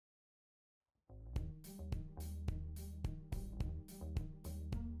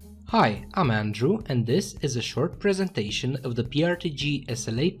Hi, I'm Andrew, and this is a short presentation of the PRTG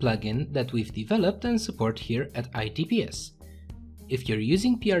SLA plugin that we've developed and support here at ITPS. If you're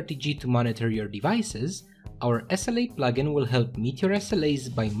using PRTG to monitor your devices, our SLA plugin will help meet your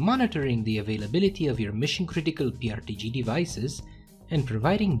SLAs by monitoring the availability of your mission-critical PRTG devices and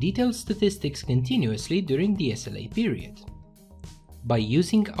providing detailed statistics continuously during the SLA period. By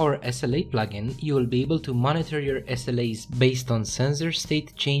using our SLA plugin, you will be able to monitor your SLAs based on sensor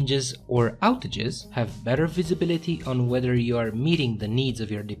state changes or outages, have better visibility on whether you are meeting the needs of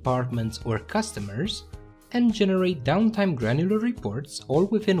your departments or customers, and generate downtime granular reports all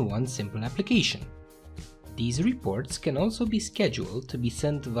within one simple application. These reports can also be scheduled to be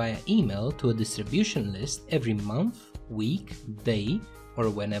sent via email to a distribution list every month, week, day,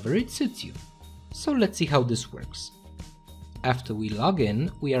 or whenever it suits you. So let's see how this works. After we log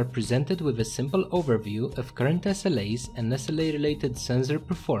in, we are presented with a simple overview of current SLAs and SLA-related sensor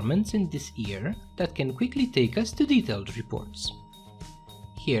performance in this year that can quickly take us to detailed reports.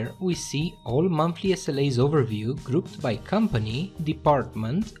 Here we see all monthly SLAs overview grouped by company,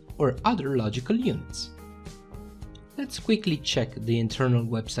 department, or other logical units. Let's quickly check the internal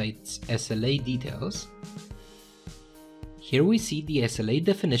website's SLA details. Here we see the SLA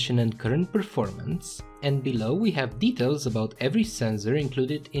definition and current performance, and below we have details about every sensor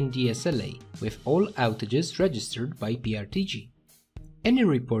included in the SLA, with all outages registered by PRTG. Any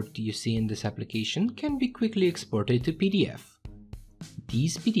report you see in this application can be quickly exported to PDF.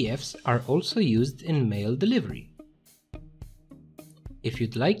 These PDFs are also used in mail delivery. If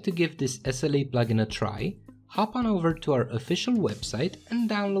you'd like to give this SLA plugin a try, hop on over to our official website and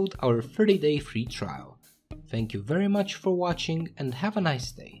download our 30-day free trial. Thank you very much for watching and have a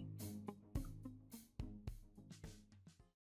nice day.